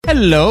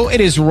Hello, it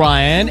is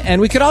Ryan,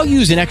 and we could all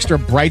use an extra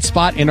bright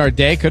spot in our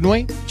day, couldn't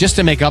we? Just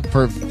to make up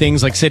for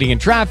things like sitting in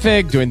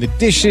traffic, doing the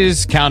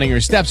dishes, counting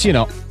your steps,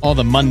 all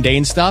the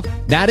mundane stuff.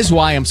 That is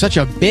why I'm such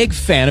a big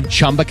fan of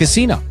Chumba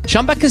Casino.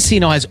 Chumba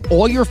Casino has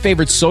all your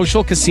favorite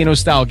social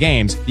casino-style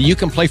games that you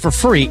can play for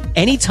free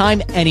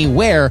anytime,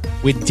 anywhere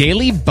with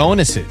daily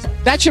bonuses.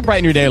 That should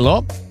brighten your day a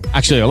little.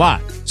 Actually, a lot.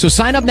 So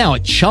sign up now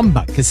at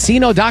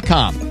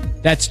ChumbaCasino.com.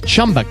 That's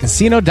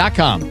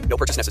ChumbaCasino.com. No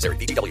purchase necessary.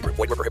 VGW Group.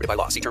 Void where prohibited by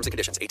law. See terms and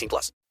conditions.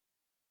 18+.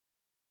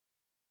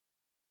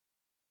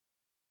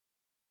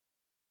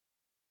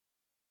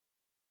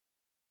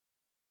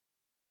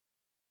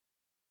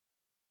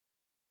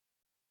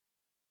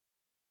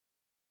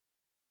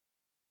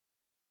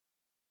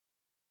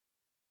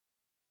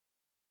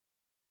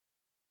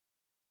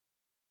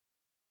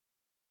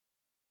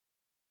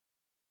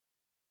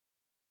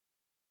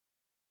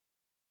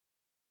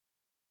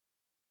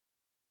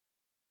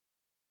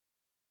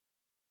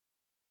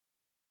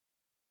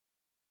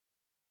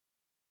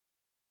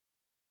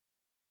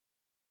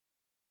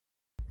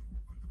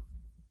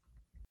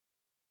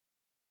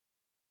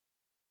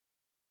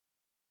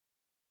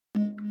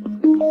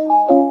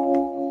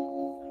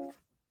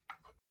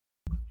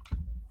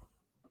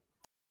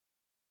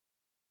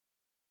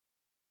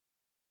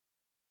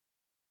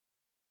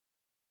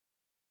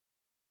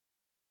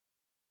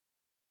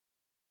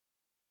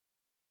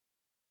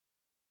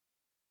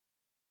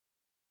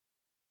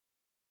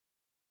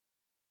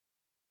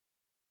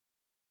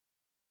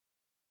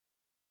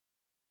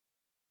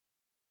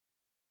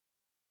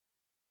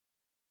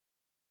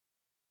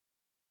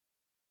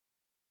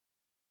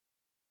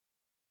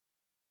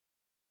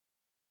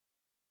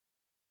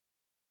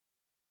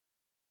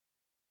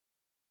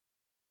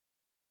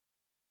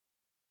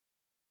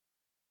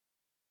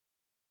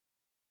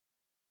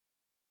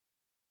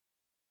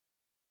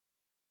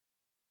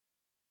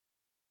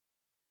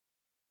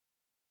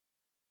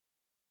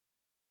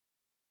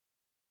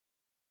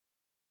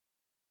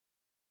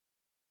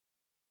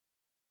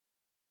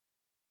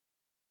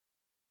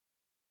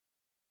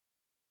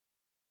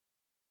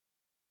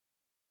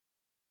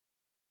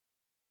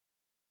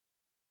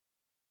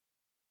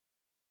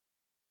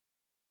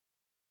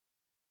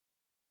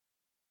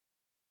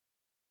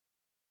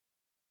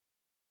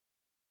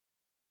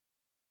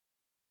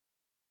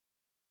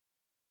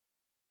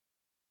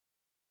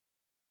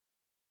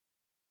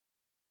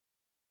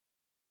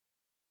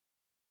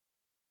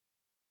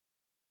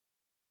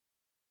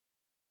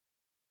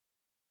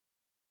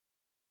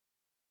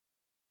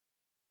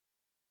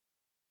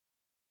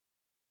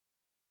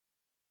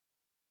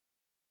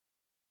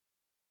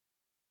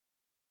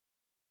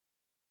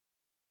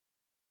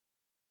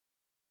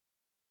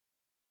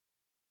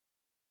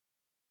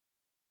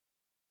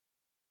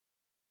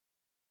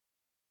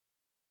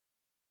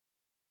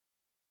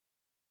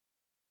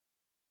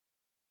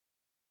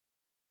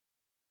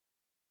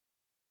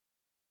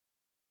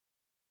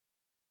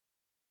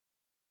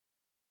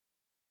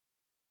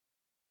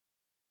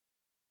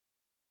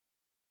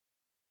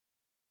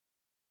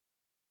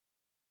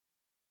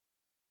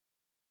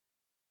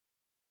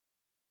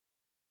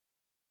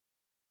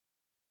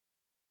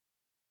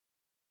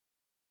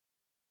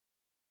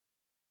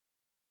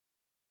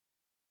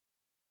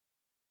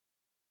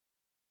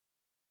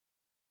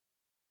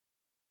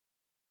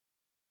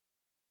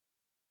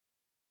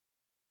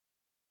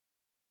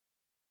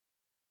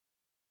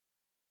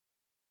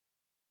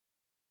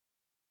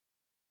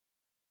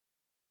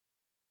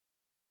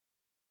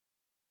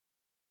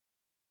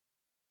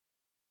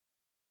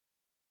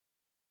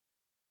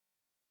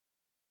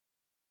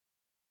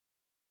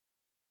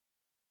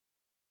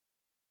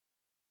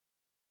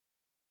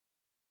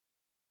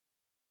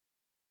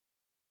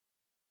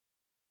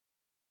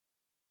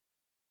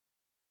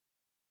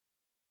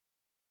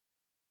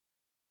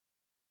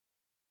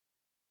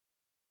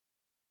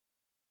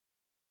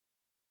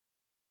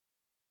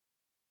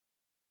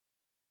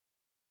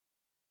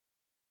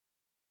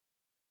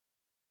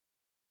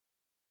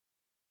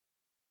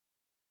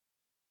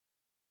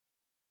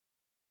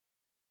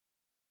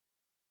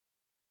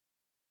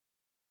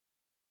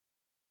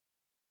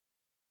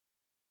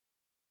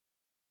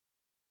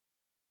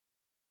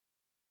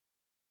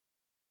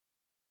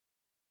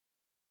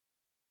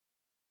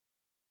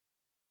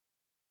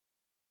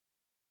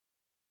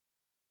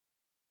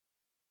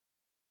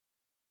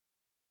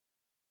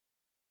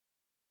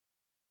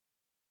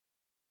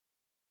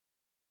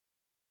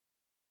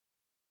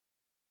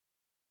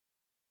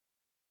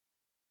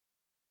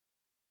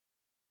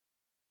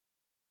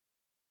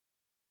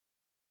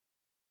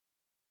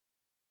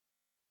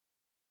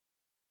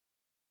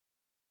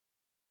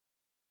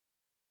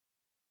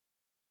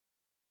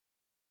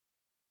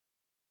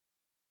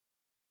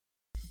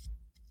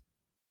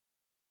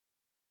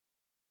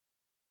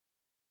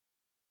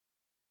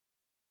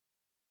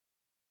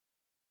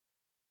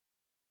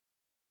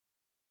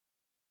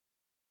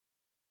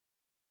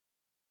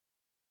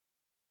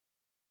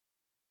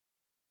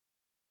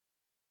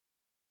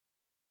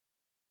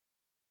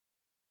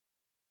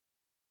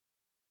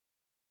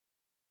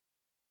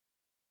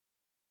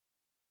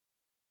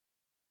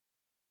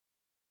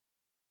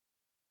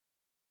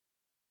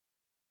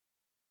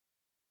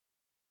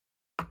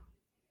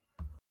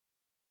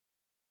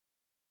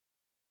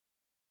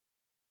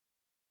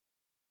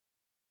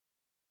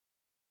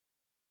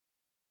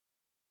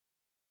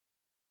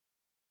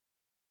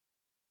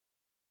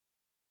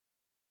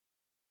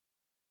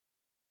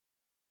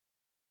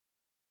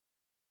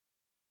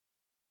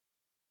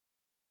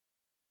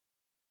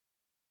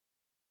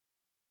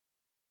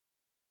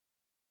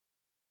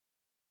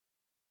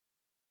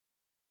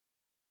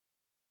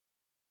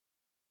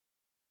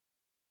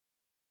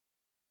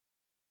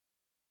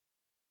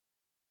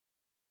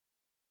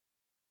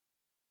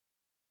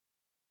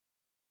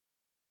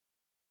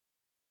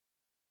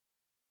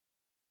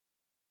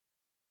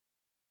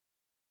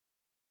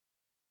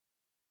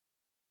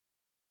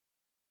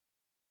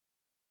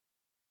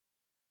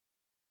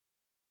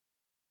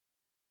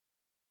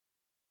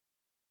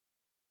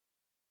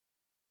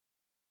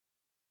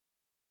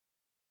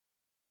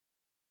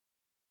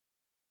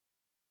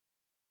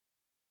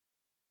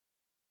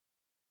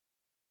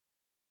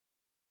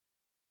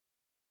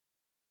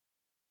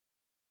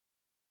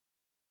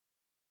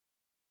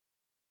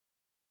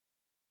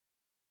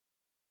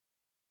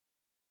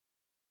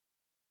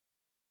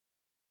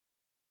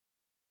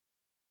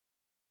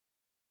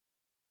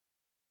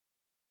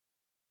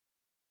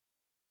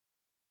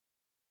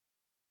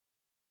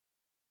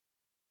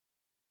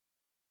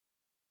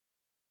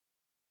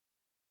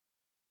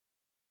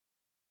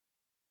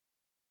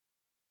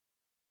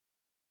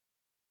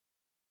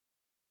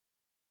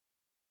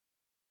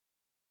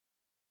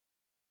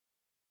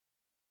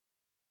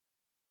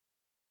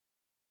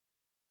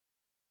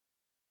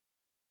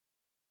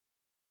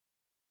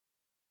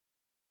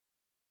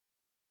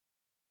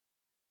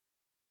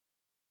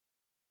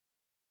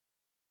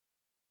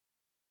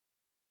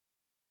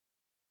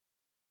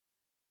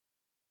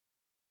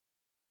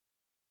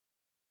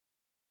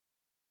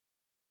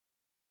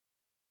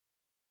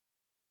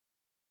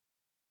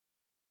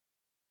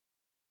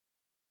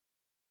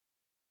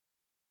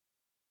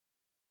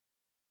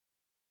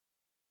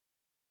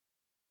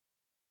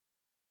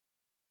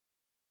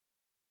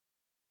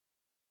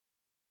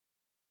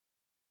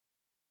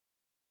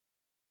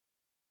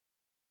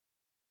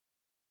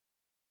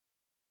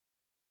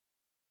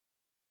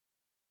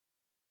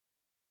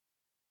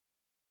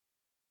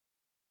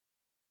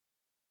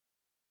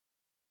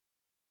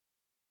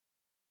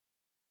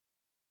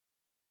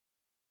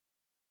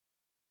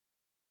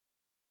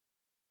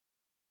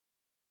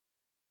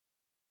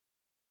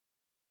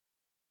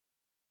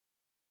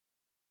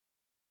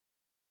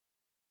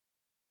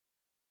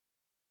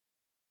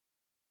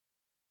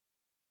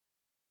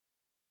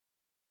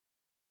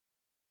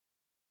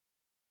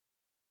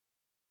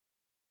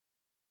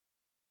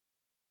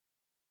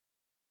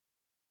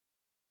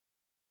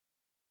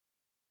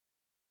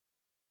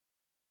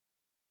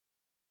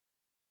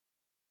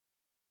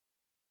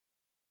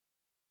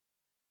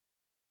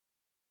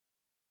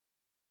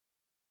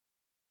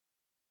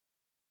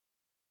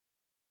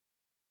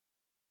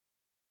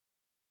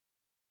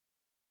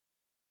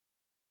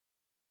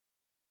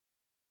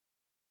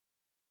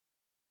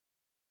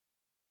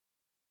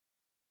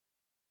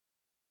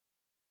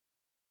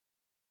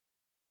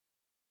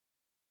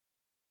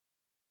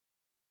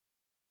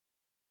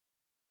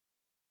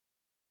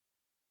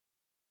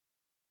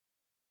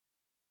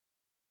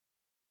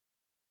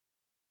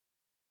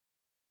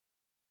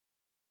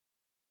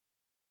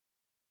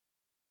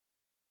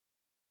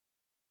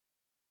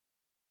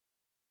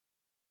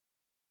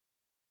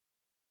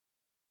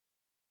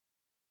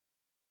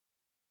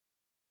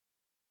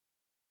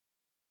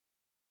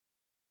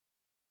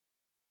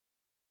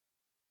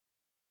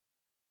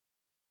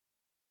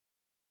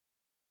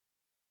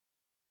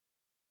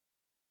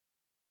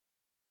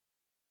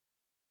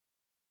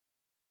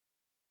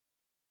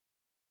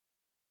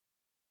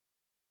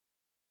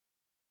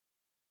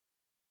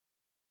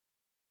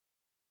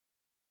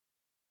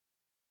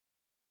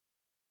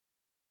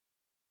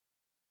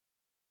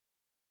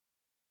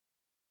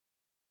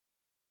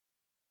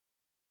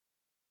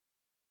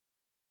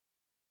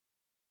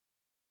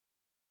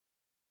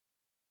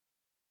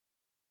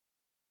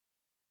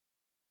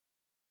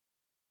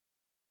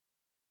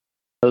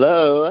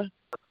 Hello.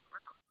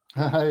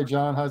 Hi,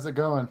 John. How's it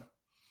going?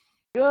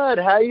 Good.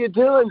 How you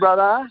doing,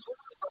 brother?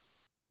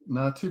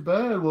 Not too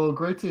bad. Well,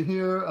 great to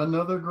hear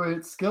another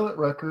great Skillet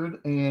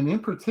record, and in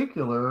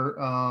particular,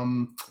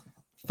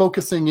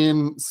 focusing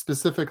in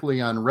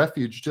specifically on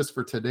Refuge just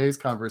for today's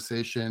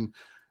conversation.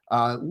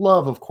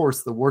 Love, of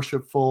course, the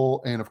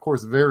worshipful and, of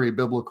course, very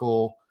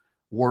biblical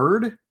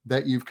word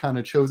that you've kind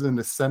of chosen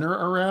to center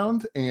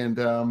around.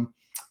 And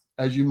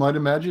as you might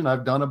imagine,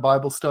 I've done a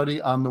Bible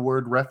study on the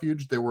word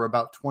refuge. There were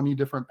about 20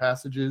 different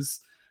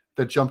passages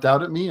that jumped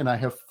out at me, and I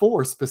have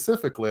 4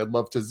 specifically I'd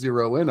love to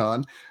zero in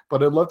on,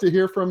 but I'd love to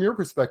hear from your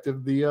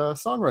perspective the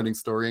songwriting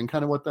story and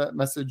kind of what that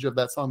message of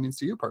that song means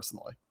to you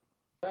personally.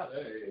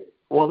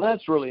 Well,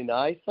 that's really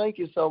nice. Thank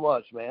you so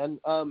much, man.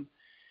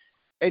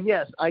 And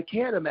yes, I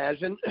can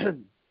imagine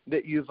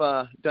that you've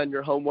done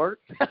your homework.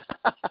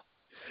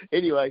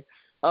 Anyway,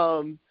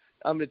 I'm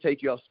going to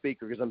take you off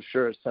speaker because I'm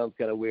sure it sounds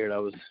kind of weird. I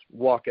was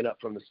walking up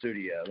from the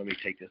studio. Let me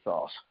take this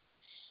off.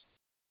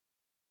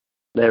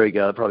 There we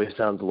go. It probably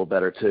sounds a little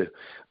better too.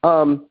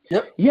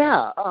 Yep.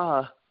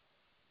 Yeah.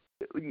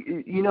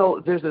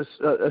 There's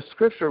a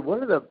scripture.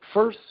 One of the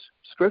first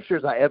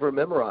scriptures I ever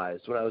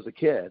memorized when I was a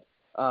kid.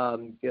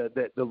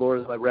 That the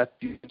Lord is my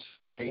refuge,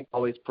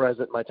 always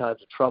present in my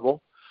times of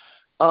trouble.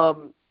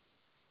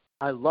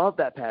 I love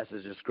that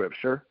passage of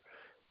scripture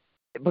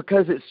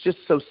because it's just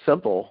so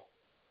simple,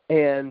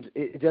 and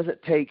it doesn't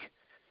take.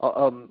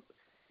 You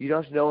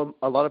don't have to know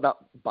a lot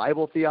about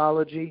Bible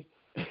theology,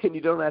 and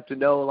you don't have to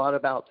know a lot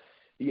about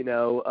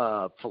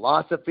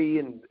philosophy,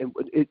 and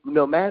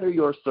no matter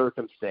your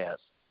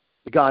circumstance,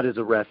 God is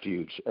a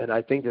refuge, and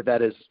I think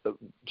that is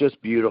just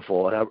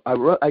beautiful. And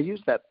I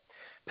used that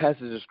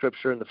passage of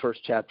scripture in the first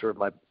chapter of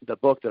the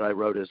book that I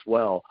wrote as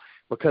well,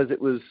 because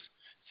it was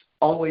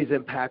always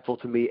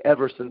impactful to me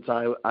ever since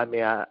I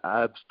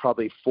was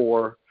probably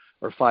 4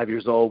 or 5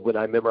 years old when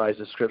I memorized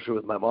the scripture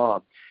with my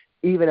mom.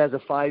 Even as a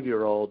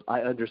 5-year-old,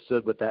 I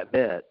understood what that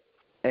meant,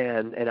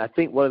 and I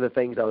think one of the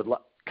things I would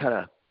kind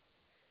of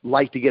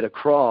like to get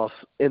across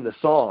in the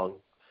song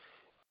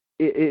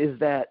is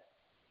that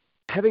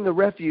having a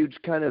refuge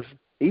kind of,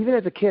 even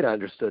as a kid I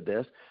understood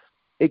this,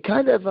 it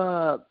kind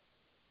of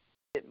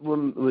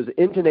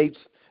intonates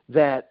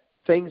that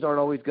things aren't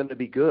always going to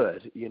be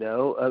good,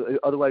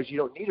 otherwise you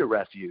don't need a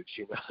refuge,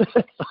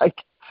 It's like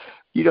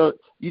you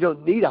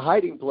don't need a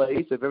hiding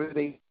place if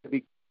everything can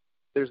be,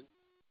 there's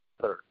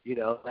that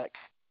kind of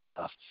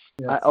stuff.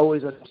 Yes. I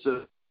always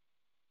understood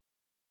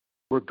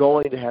we're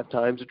going to have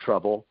times of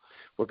trouble.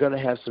 We're going to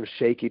have some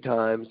shaky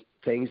times.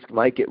 Things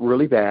might get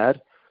really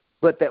bad,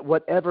 but that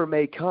whatever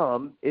may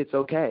come, it's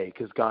okay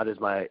because God is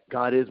my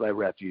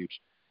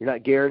refuge. You're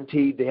not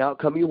guaranteed the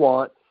outcome you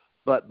want,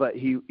 but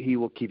he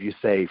will keep you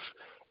safe.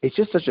 It's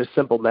just such a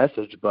simple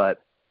message,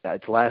 but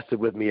it's lasted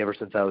with me ever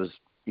since I was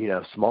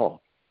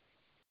small.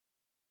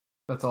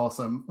 That's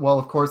awesome. Well,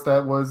 of course,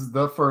 that was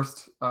the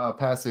first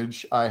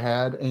passage I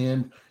had,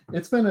 and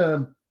it's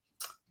been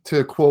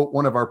to quote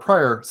one of our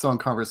prior song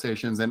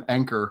conversations, an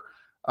anchor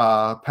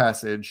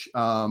passage.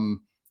 And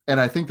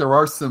I think there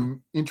are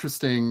some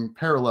interesting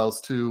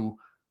parallels to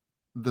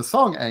the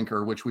song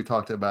Anchor, which we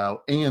talked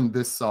about, and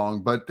this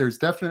song, but there's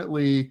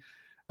definitely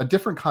a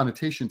different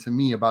connotation to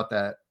me about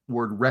that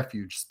word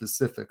refuge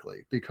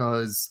specifically,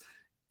 because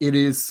it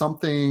is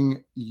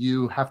something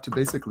you have to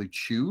basically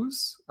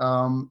choose,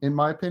 in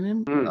my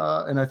opinion.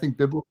 And I think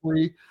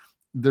biblically,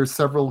 there's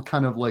several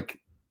kind of like,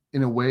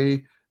 in a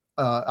way,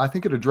 I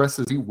think it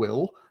addresses the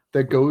will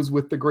that goes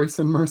with the grace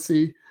and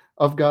mercy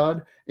of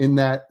God, in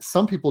that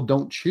some people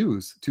don't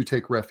choose to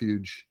take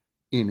refuge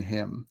in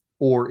him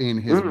or in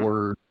his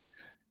word,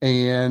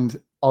 and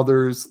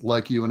others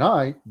like you and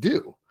I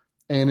do.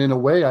 And in a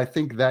way, I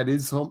think that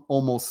is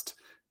almost,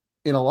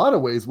 in a lot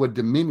of ways, what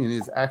Dominion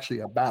is actually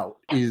about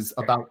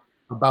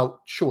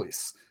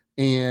choice.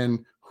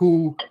 And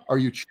who are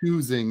you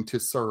choosing to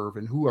serve,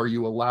 and who are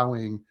you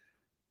allowing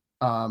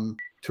to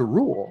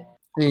rule?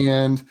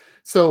 And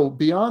so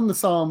beyond the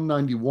Psalm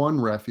 91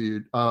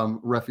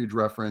 refuge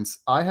reference,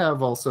 I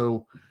have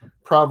also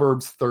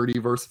Proverbs 30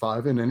 verse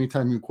 5. And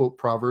anytime you quote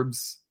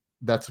Proverbs,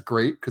 that's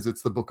great because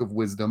it's the book of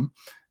wisdom.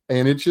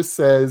 And it just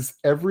says,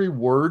 every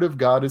word of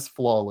God is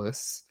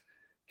flawless.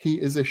 He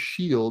is a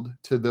shield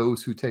to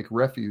those who take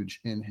refuge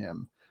in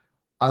him.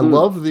 I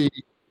love the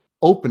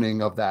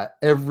opening of that.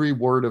 Every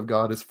word of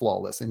God is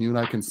flawless. And you and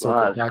I can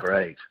circle back.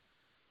 Great.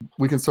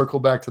 We can circle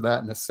back to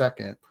that in a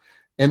second.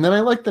 And then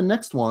I like the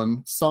next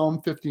one,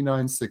 Psalm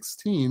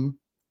 59:16,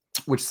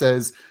 which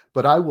says,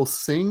 but I will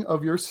sing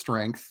of your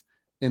strength.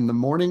 In the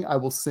morning I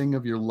will sing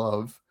of your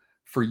love,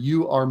 for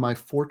you are my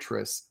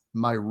fortress,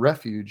 my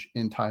refuge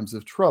in times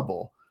of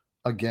trouble.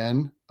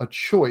 Again, a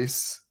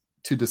choice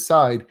to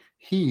decide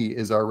he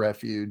is our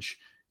refuge,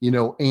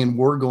 and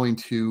we're going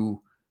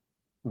to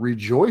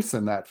rejoice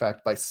in that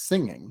fact by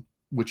singing,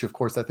 which of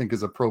course I think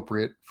is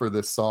appropriate for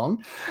this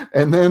song.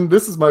 And then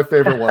this is my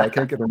favorite one. I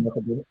can't get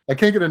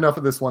enough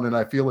of this one, and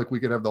I feel like we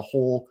could have the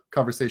whole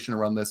conversation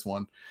around this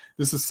one.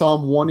 This is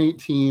Psalm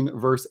 118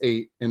 verse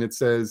 8, and it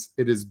says,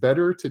 it is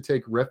better to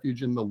take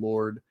refuge in the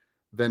Lord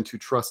than to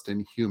trust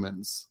in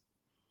humans.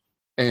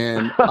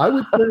 And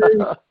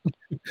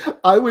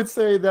I would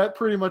say that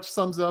pretty much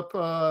sums up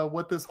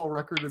what this whole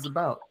record is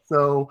about.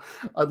 So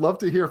I'd love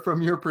to hear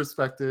from your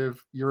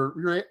perspective, your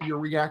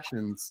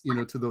reactions,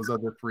 to those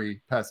other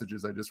three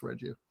passages I just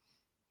read you.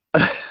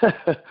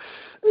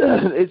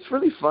 It's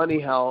really funny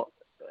how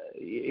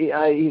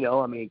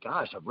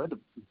gosh, I've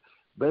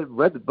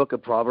read the book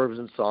of Proverbs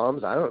and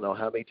Psalms I don't know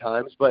how many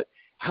times, but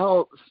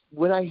how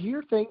when I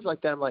hear things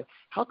like that, I'm like,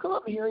 how come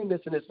I'm hearing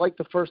this and it's like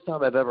the first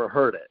time I've ever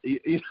heard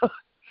it? You know,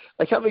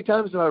 like how many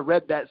times have I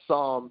read that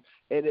psalm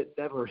and it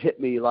never hit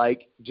me?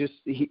 Like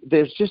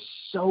there's just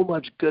so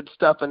much good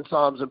stuff in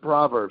Psalms and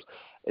Proverbs,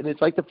 and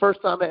it's like the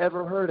first time I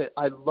ever heard it.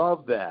 I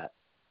love that,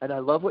 and I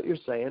love what you're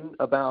saying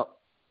about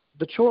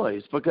the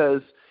choice,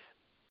 because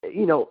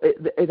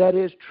that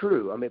is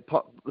true. I mean,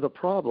 the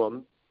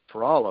problem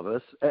for all of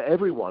us,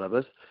 every one of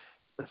us,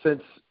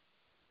 since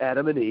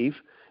Adam and Eve,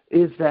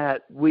 is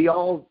that we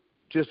all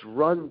just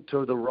run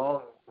to the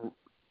wrong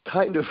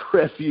kind of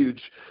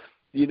refuge.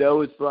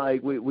 It's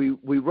like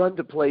we run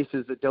to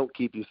places that don't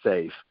keep you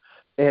safe,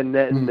 and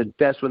then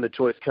that's when the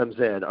choice comes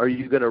in. Are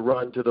you going to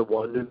run to the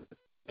one who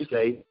is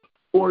safe,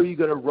 or are you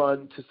going to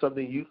run to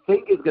something you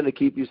think is going to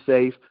keep you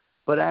safe,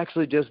 but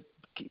actually just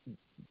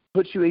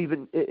puts you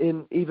even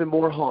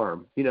more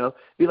harm?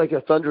 Be like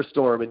a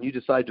thunderstorm and you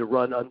decide to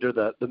run under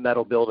the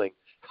metal building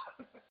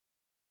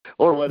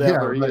or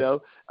whatever. Yeah,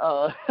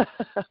 right.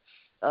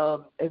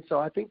 And so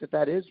I think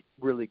that is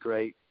really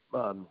great,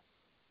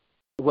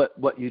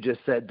 what you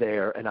just said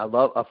there. And I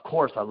love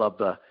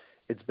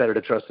it's better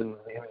to trust in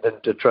him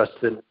than to trust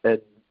in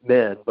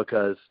men,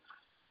 because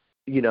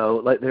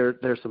like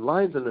there's some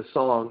lines in the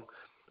song,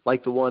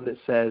 like the one that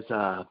says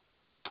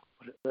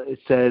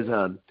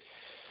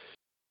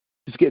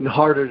it's getting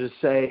harder to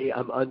say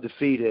I'm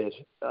undefeated.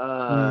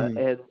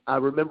 And I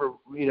remember,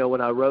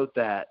 when I wrote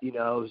that, it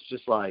was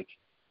just like,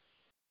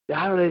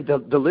 I don't know,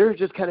 the lyric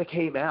just kind of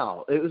came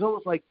out. It was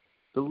almost like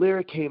the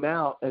lyric came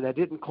out and I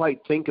didn't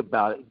quite think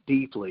about it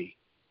deeply.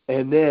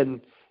 And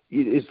then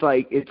it's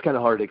like, it's kind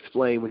of hard to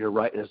explain when you're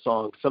writing a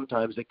song.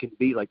 Sometimes it can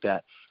be like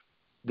that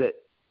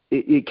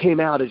it came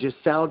out, it just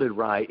sounded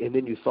right. And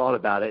then you thought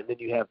about it and then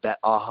you have that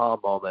aha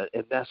moment.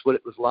 And that's what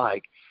it was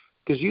like.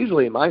 Because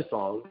usually in my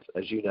songs,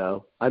 as you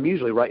know, I'm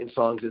usually writing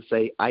songs that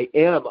say, I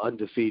am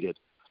undefeated.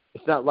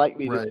 It's not like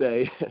me to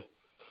say,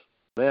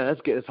 man,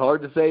 it's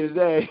hard to say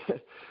today.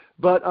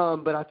 But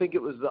I think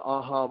it was the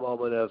aha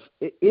moment of,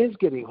 it is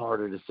getting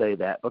harder to say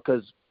that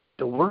because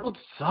the world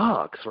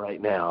sucks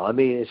right now. I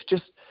mean, it's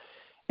just,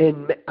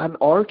 and I'm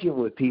arguing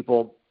with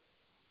people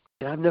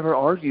that I've never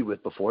argued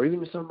with before,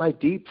 even in some of my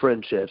deep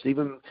friendships,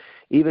 even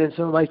in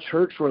some of my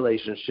church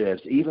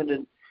relationships, even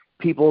in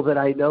people that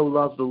I know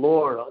love the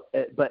Lord.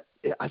 But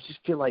I just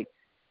feel like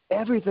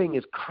everything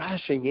is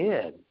crashing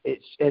in.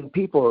 And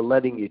people are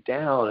letting you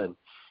down.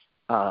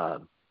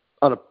 And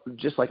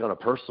just like on a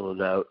personal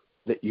note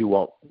that you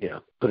won't,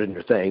 put in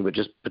your thing, but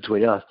just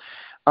between us.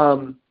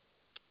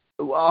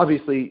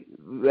 Obviously,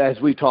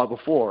 as we talked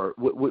before,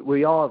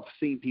 we all have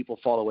seen people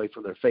fall away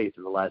from their faith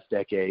in the last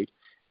decade,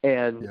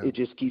 and it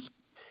just keeps,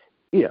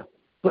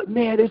 But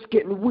man, it's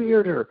getting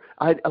weirder.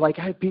 I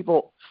had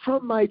people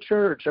from my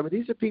church. I mean,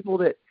 these are people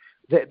that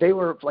they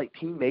were like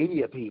Teen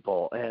Mania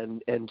people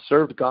and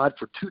served God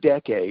for 2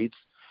 decades,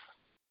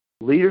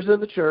 leaders in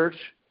the church,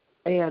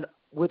 and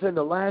within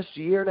the last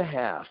year and a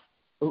half,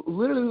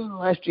 literally in the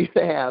last year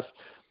and a half,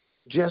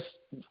 just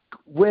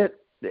went.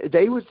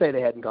 They would say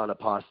they hadn't gone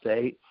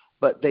apostate,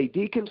 but they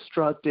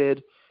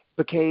deconstructed,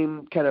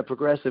 became kind of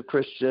progressive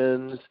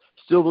Christians,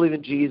 still believe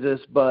in Jesus,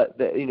 but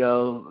you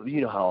know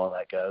how all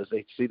that goes.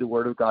 They see the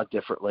Word of God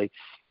differently.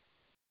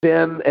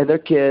 Them and their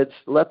kids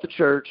left the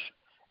church,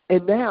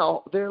 and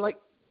now they're like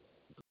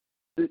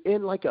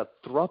in like a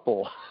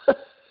throuple,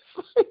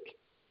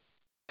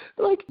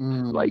 like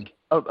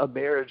a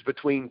marriage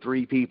between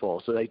 3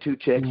 people. So they 2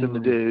 chicks and the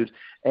dude,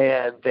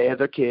 and they have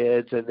their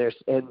kids, and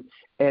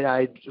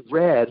I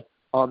read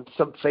on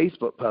some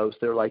Facebook post,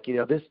 they're like,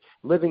 this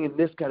living in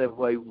this kind of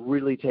way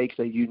really takes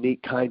a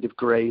unique kind of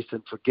grace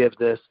and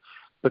forgiveness,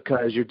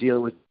 because you're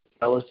dealing with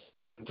jealous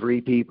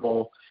 3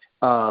 people.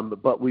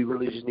 But we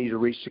really just need to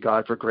reach to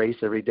God for grace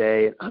every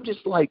day. And I'm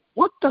just like,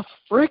 what the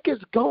frick is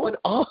going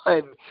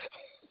on?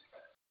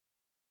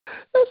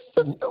 That's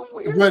so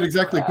weird. Right,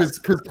 exactly. Because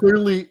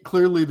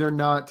clearly they're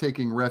not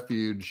taking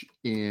refuge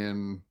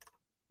in,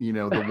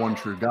 the one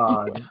true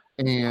God.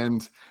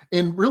 And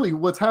really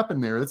what's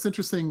happened there, it's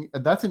interesting.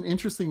 That's an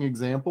interesting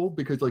example,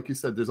 because like you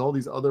said, there's all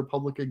these other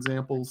public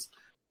examples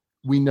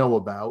we know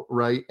about,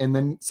 right? And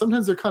then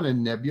sometimes they're kind of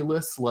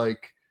nebulous,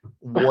 like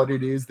what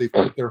it is they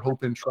put their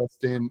hope and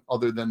trust in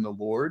other than the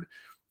Lord,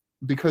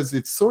 because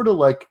it's sort of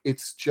like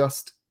it's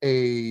just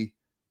a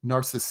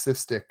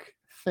narcissistic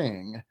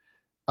thing.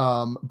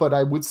 But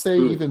I would say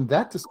even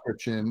that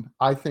description,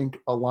 I think,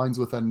 aligns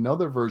with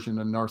another version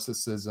of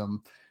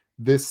narcissism.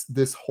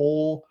 This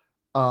whole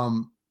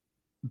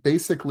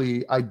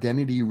basically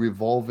identity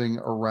revolving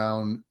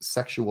around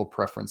sexual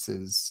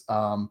preferences,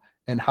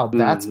 and how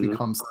that's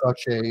become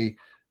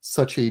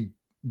such a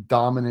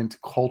dominant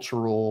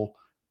cultural,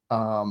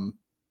 anti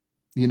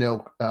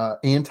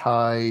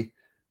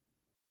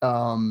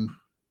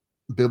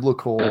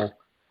biblical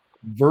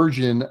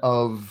version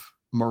of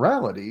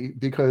morality,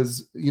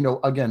 because,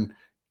 again,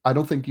 I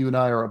don't think you and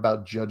I are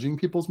about judging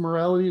people's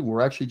morality.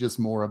 We're actually just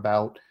more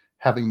about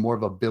having more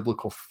of a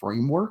biblical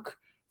framework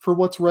for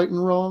what's right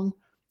and wrong.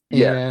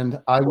 Yes.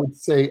 And I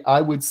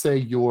would say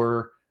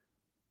your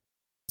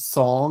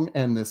song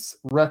and this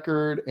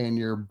record and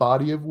your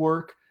body of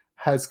work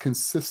has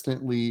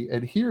consistently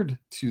adhered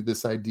to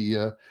this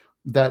idea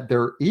that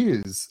there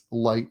is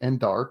light and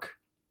dark.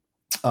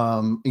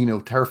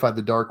 Terrified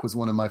the Dark was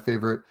one of my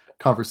favorite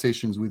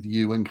conversations with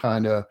you, and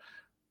kind of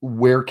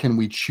where can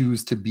we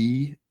choose to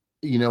be,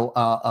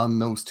 on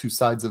those two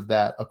sides of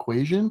that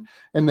equation.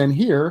 And then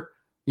here,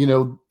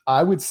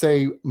 I would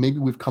say maybe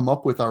we've come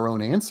up with our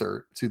own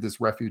answer to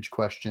this refuge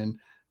question.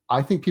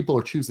 I think people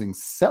are choosing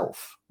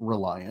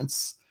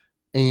self-reliance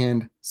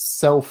and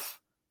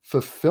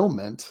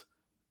self-fulfillment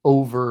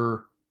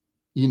over,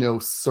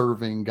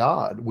 serving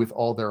God with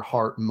all their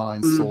heart,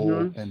 mind,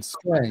 soul, and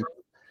strength.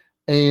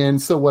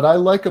 And so what I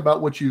like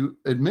about what you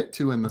admit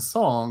to in the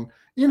song,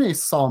 in a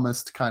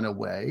psalmist kind of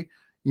way,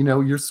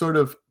 you're sort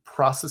of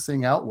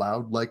processing out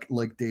loud,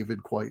 like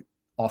David quite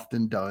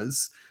often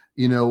does,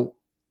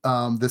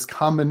 this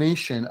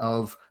combination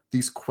of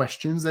these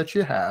questions that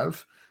you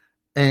have,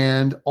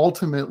 and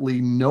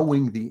ultimately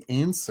knowing the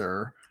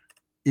answer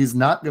is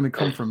not going to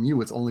come from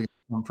you. It's only going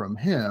to come from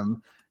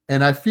him.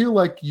 And I feel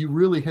like you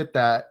really hit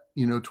that,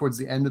 towards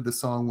the end of the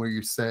song, where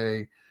you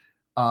say,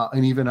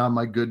 and even on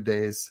my good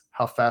days,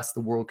 how fast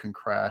the world can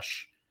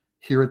crash.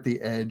 Here at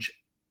the edge,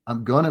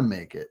 I'm going to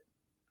make it.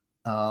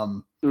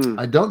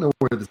 I don't know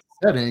where this is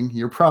heading.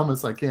 Your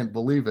promise, I can't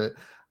believe it.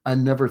 I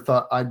never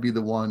thought I'd be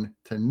the one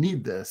to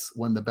need this,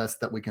 when the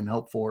best that we can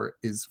hope for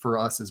is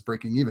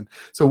breaking even.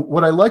 So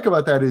what I like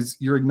about that is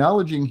you're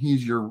acknowledging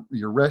he's your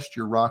rest,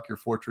 your rock, your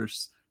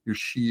fortress, your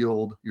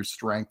shield, your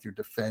strength, your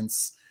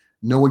defense.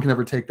 No one can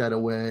ever take that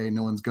away.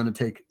 No one's going to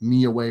take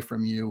me away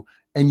from you.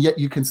 And yet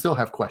you can still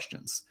have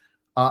questions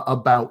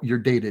about your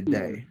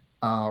day-to-day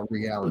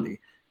reality,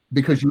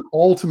 because you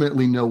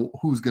ultimately know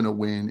who's going to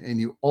win, and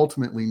you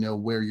ultimately know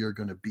where you're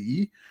going to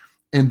be.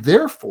 And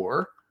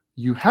therefore,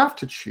 you have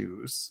to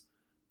choose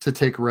to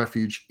take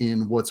refuge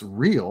in what's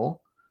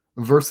real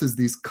versus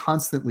these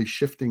constantly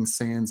shifting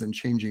sands and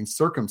changing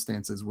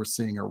circumstances we're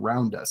seeing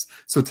around us.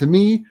 So to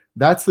me,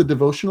 that's the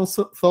devotional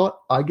thought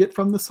I get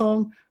from the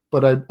song.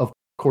 But I'd, of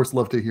course,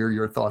 love to hear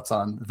your thoughts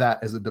on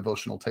that as a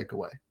devotional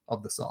takeaway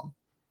of the song.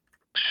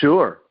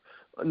 Sure.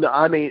 No,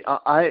 I mean,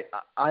 I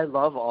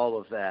love all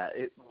of that.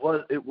 It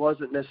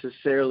wasn't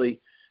necessarily,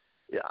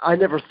 I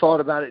never thought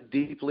about it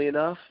deeply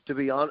enough, to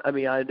be honest. I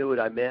mean, I knew what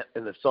I meant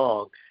in the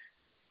song,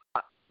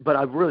 but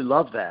I really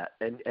love that.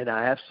 And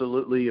I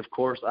absolutely, of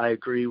course, I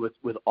agree with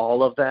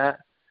all of that.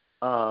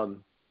 And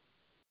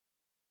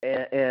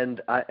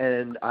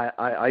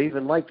I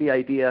even like the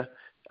idea.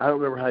 I don't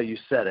remember how you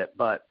said it,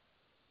 but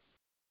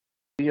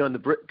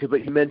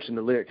but you mentioned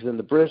the lyrics, in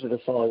the bridge of the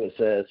song it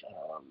says,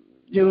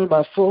 "You're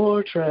my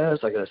fortress."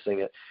 I gotta sing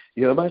it.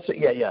 You're my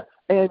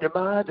and you're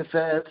my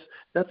defense.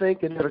 Nothing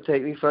can ever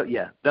take me from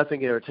nothing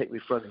can ever take me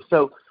from you.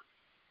 So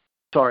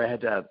sorry, I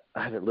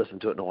haven't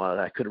listened to it in a while,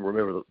 and I couldn't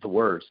remember the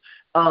words.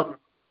 I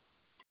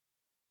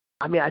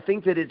mean, I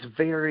think that it's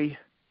very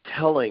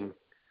telling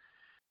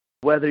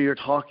whether you're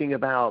talking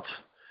about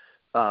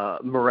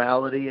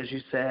morality, as you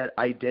said,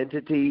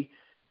 identity.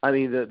 I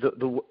mean,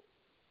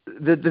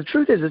 the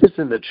truth is, it's just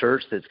in the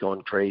church that's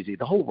gone crazy.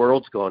 The whole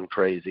world's gone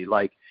crazy.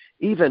 Like,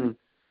 even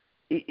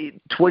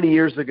 20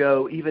 years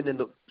ago, even in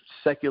the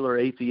secular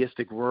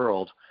atheistic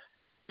world,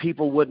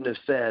 people wouldn't have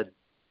said,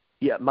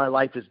 yeah, my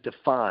life is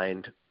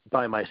defined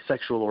by my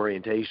sexual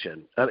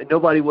orientation. I mean,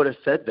 nobody would have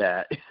said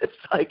that. It's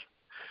like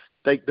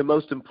the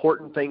most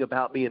important thing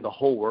about me in the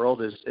whole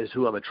world is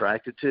who I'm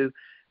attracted to.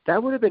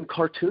 That would have been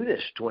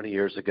cartoonish 20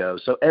 years ago.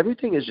 So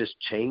everything has just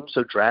changed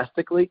so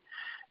drastically.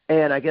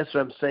 And I guess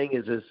what I'm saying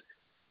is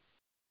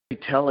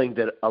telling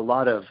that a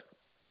lot of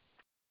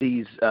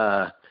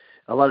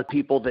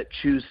people that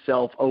choose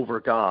self over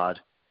God,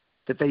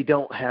 that they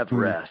don't have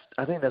rest.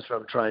 I think that's what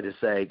I'm trying to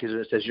say, because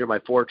it says, "You're my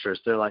fortress."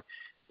 They're like,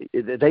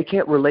 they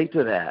can't relate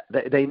to that.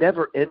 They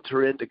never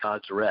enter into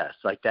God's rest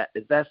like that.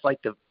 That's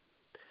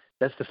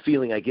the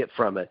feeling I get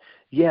from it.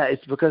 Yeah,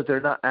 it's because they're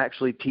not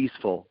actually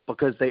peaceful,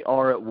 because they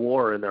are at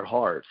war in their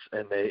hearts,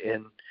 and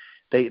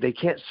they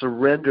can't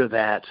surrender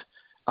that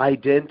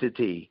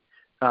identity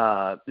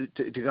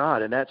to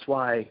God, and that's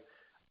why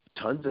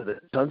tons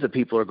of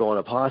people are going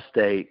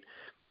apostate.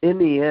 In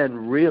the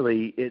end,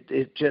 really,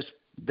 it just,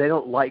 they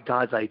don't like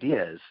God's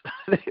ideas.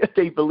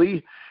 They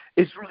believe,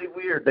 it's really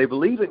weird. They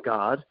believe in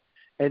God,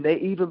 and they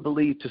even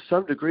believe to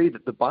some degree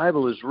that the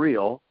Bible is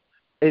real,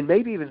 and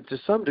maybe even to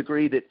some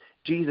degree that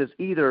Jesus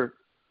either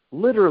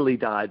literally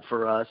died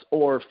for us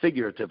or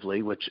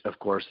figuratively, which of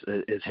course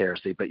is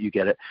heresy, but you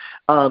get it.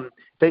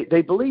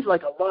 They believe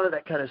like a lot of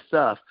that kind of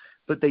stuff,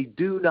 but they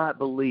do not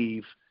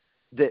believe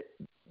that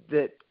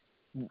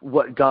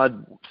what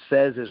God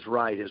says is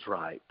right is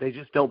right. They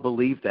just don't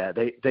believe that.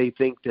 They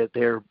think that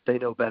they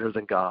know better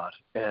than God,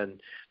 and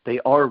they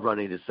are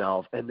running to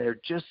self, and they're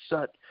just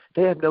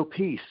they have no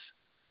peace.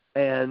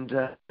 And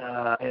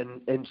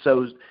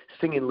so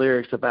singing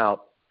lyrics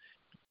about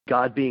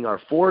God being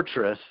our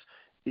fortress,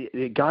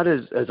 God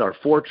is our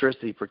fortress.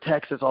 He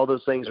protects us. All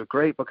those things are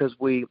great because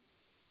we,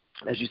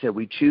 as you said,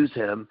 we choose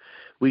Him.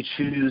 We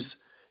choose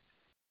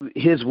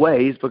His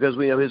ways because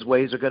we know His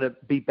ways are going to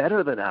be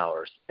better than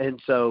ours. And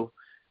so,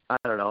 I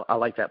don't know. I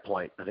like that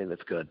point. I think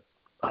that's good.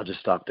 I'll just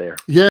stop there.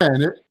 Yeah,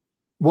 and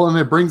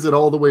it brings it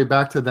all the way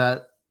back to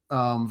that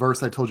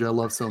verse I told you I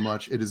love so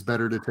much. It is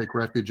better to take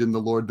refuge in the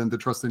Lord than to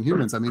trust in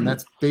humans. I mean,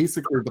 that's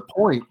basically the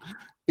point.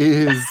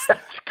 Is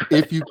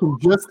if you can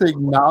just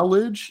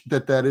acknowledge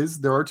that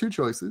there are two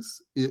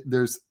choices.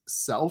 There's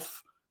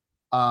self.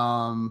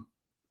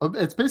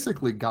 It's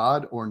basically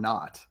God or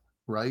not,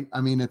 right?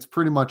 I mean, it's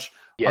pretty much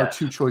our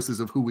two choices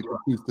of who we can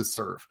choose to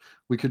serve.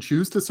 We could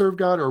choose to serve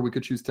God, or we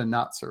could choose to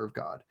not serve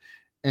God.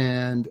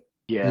 And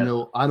I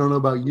don't know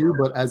about you,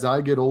 but as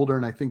I get older,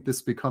 and I think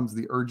this becomes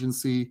the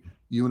urgency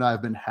you and I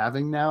have been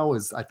having now,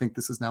 is I think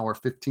this is now our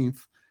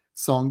 15th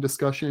song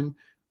discussion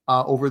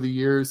over the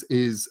years,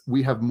 is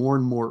we have more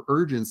and more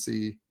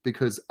urgency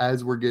because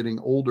as we're getting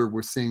older,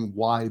 we're seeing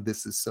why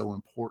this is so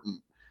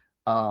important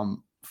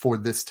for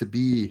this to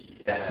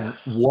be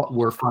what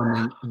we're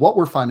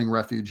finding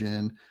refuge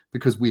in,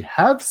 because we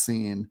have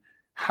seen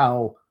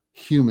how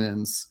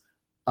humans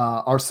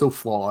are so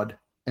flawed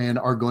and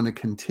are going to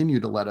continue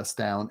to let us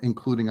down,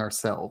 including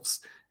ourselves.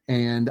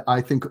 And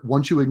I think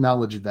once you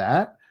acknowledge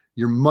that,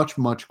 you're much,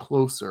 much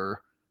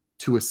closer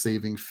to a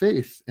saving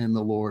faith in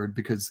the Lord,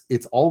 because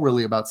it's all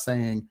really about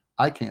saying,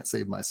 I can't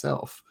save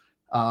myself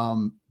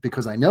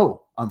because I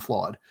know I'm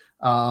flawed.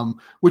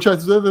 Which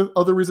is the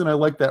other reason I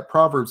like that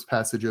Proverbs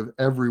passage of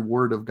every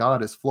word of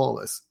God is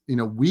flawless.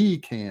 We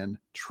can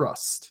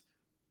trust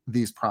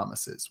these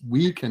promises.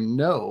 We can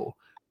know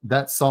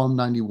that Psalm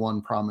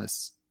 91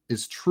 promise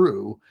is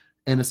true.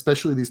 And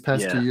especially these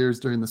past 2 years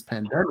during this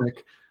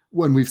pandemic,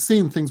 when we've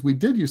seen things we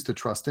did used to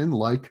trust in,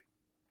 like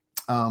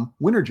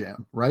Winter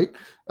Jam, right?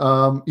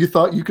 You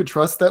thought you could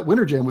trust that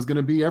Winter Jam was going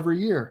to be every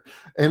year.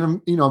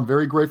 And, I'm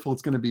very grateful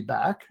it's going to be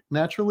back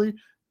naturally.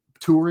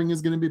 Touring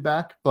is going to be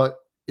back, but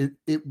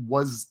it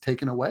was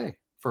taken away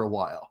for a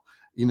while,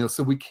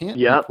 so we can't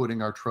be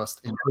putting our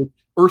trust in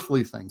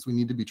earthly things. We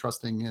need to be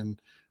trusting in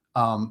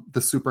the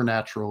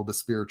supernatural, the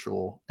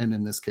spiritual, and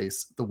in this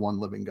case, the one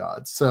living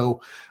God. So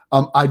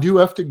I do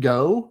have to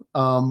go.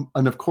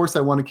 And of course,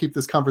 I want to keep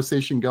this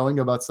conversation going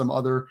about some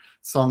other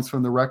songs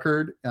from the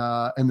record.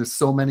 And there's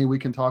so many we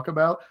can talk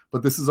about,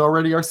 but this is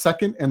already our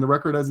second and the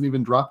record hasn't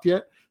even dropped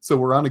yet. So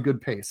we're on a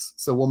good pace.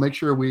 So we'll make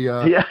sure we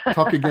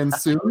talk again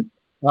soon,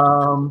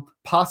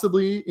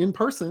 possibly in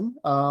person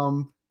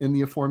in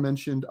the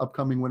aforementioned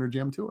upcoming Winter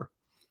Jam tour.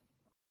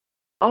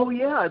 Oh,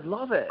 yeah, I'd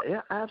love it. Yeah,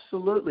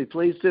 absolutely.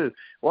 Please do.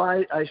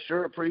 Well, I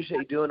sure appreciate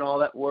you doing all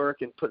that work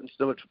and putting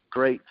so much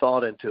great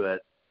thought into it.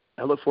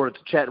 I look forward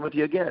to chatting with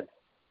you again.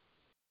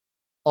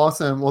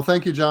 Awesome. Well,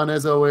 thank you, John,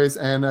 as always.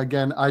 And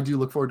again, I do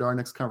look forward to our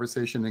next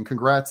conversation. And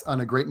congrats on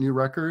a great new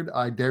record.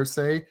 I dare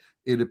say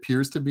it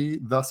appears to be,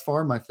 thus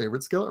far, my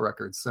favorite Skillet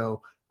record.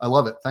 So I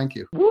love it. Thank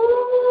you.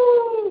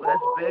 Woo!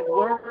 That's big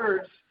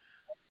words.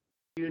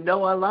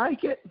 I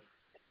like it.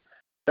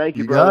 Thank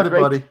you, brother.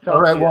 Got it, buddy.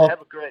 All right, well.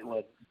 Have a great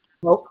one.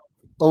 Well,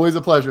 always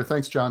a pleasure.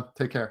 Thanks, John.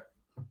 Take care.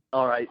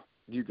 All right.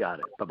 You got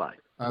it. Bye-bye.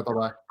 All right,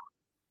 bye-bye.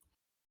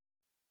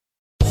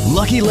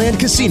 Lucky Land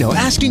Casino,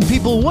 asking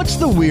people, what's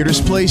the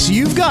weirdest place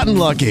you've gotten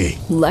lucky?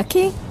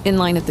 Lucky? In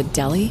line at the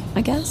deli,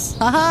 I guess?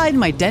 Aha, in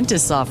my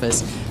dentist's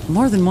office.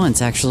 More than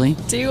once, actually.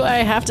 Do I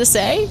have to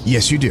say?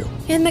 Yes, you do.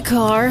 In the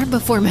car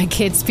before my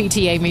kids'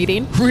 PTA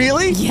meeting.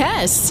 Really?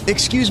 Yes.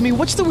 Excuse me,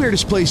 what's the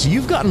weirdest place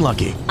you've gotten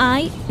lucky?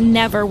 I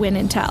never win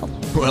and tell.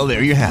 Well,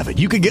 there you have it.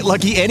 You can get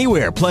lucky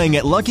anywhere, playing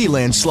at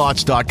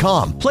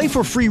LuckyLandSlots.com. Play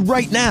for free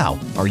right now.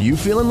 Are you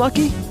feeling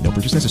lucky? No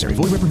purchase necessary.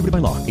 Void where prohibited by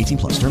law.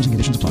 18+. Terms and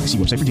conditions apply. See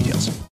website for details.